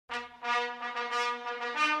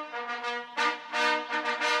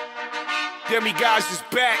Demigods is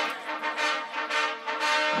back.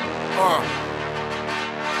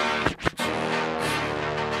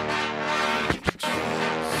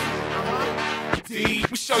 D,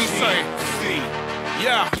 we show you something. C,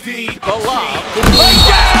 yeah, D, the love.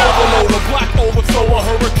 Overload, a block overthrower,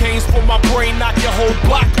 hurricanes for my brain, knock your whole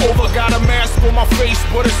block over. Got a mask on my face,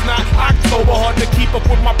 but it's not October. Hard to keep up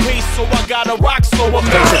with my pace, so I gotta rock slower.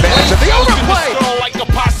 Takes advantage of the overplay. Like a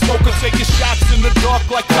pot smoker, taking shots in the dark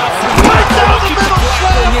like cops. Keep the block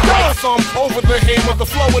on your right thumb over the hammer. The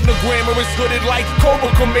flow in the grammar is hooded like Cobra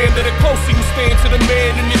Commander. The closer you stand to the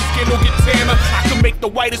man, and your skin will get tanner. I can make the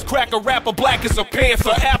whitest cracker rapper black as a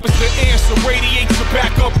panther. App is the answer, radiates the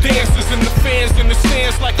backup dancers and the fans in the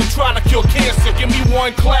stands like I'm trying to kill cancer. Give me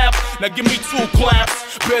one clap, now give me two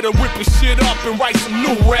claps. Better whip your shit up and write some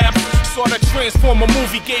new rap. Saw that Transformer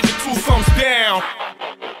movie, gave it 2 thumbs down.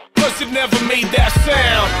 Plus it never made that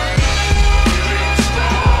sound.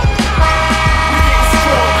 We getting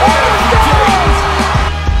stronger every day.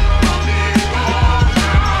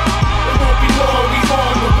 It won't be long, we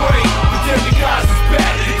on the way. The Demigods is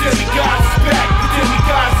back, the Demigods is back, the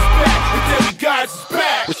Demigods is back, the Demigods is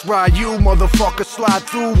back. It's right, you motherfucker, slide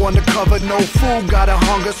through undercover, no food, got a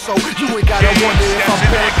hunger, so you ain't gotta wonder if I'm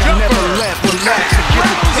back. I never left, relax and get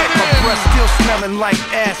the tip. My breath still smelling like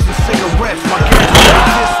ass and cigarettes. My game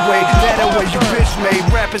this way, that way you bitch made.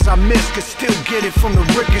 Rappers I miss could still get it from the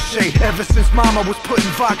ricochet. Ever since mama was putting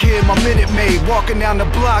vodka in my Minute Maid, walking down the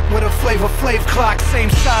block with a Flavor Flav clock, same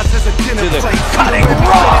size as a dinner plate. Cutting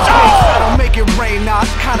raw. I don't make it rain, now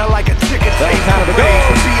it's kinda like a ticket tape.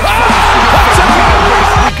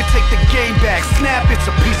 We could take the game back, snap, it's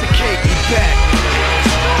a piece of cake, we back. We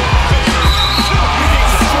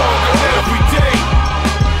getting stronger every day.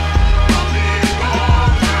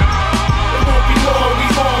 It won't be long, we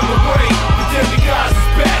on the way. The Demigods is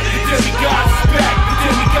back, the Demigods is back, the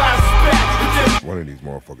Demigods is back, the Demigods. One of these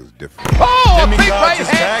motherfuckers different. Oh, a big right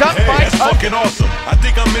hand dunk by That's fucking awesome. I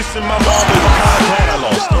think I'm missing my mom, but I'm glad I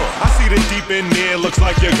lost her. I see the deep in there, looks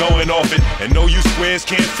like you're going off it. And no, you squares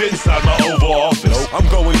can't fit inside my Oval Office. I'm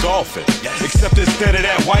going golfing. Except instead of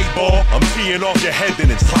that white ball, I'm teeing off your head,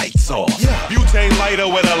 then it's lights off. Butane lighter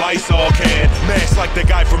with a Lysol can. Max like the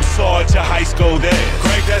guy from Saw at your high school dance.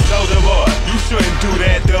 Craig that soldier boy, you shouldn't do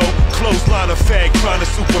that though. Clothesline a fag, trying to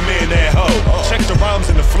Superman that hoe. Check the rhymes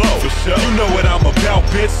and the flow. You know what I'm about,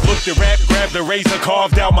 bitch. Look the rap, grab the razor,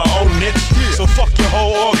 carved out my own niche. So fuck your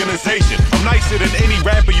whole organization. I'm nicer than any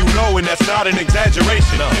rapper you know, and that's not an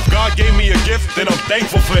exaggeration. If God gave me a gift, then I'm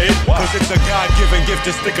thankful for it. Cause it's a God-given gift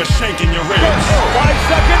to stick a shank in your ribs. 5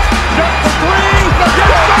 seconds, shot for 3.